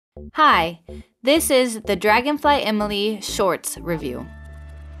Hi, this is the DragonFly Emily Shorts review.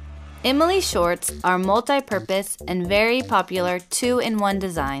 Emily shorts are multi-purpose and very popular 2-in-1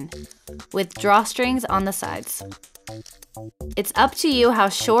 design with drawstrings on the sides. It's up to you how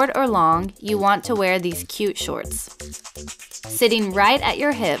short or long you want to wear these cute shorts. Sitting right at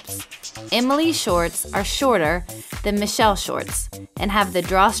your hips, Emily shorts are shorter than Michelle shorts and have the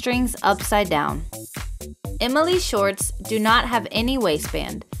drawstrings upside down. Emily shorts do not have any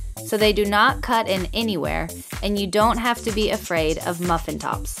waistband, so they do not cut in anywhere and you don't have to be afraid of muffin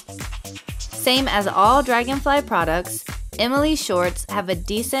tops. Same as all DragonFly products, Emily shorts have a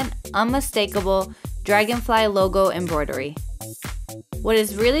decent, unmistakable DragonFly logo embroidery. What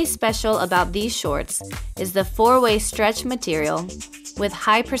is really special about these shorts is the 4-way stretch material with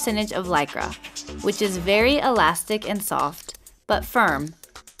high percentage of lycra, which is very elastic and soft, but firm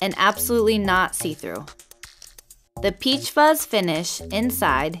and absolutely not see-through. The peach fuzz finish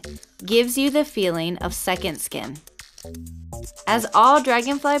inside gives you the feeling of second skin. As all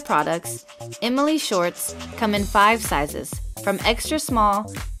DragonFly products, Emily shorts come in 5 sizes, from extra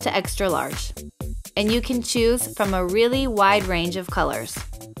small to extra large. And you can choose from a really wide range of colors.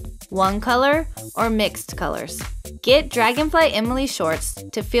 One color or mixed colors. Get DragonFly Emily shorts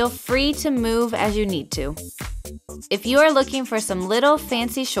to feel free to move as you need to. If you are looking for some little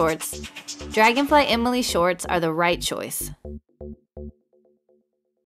fancy shorts, DragonFly Emily shorts are the right choice.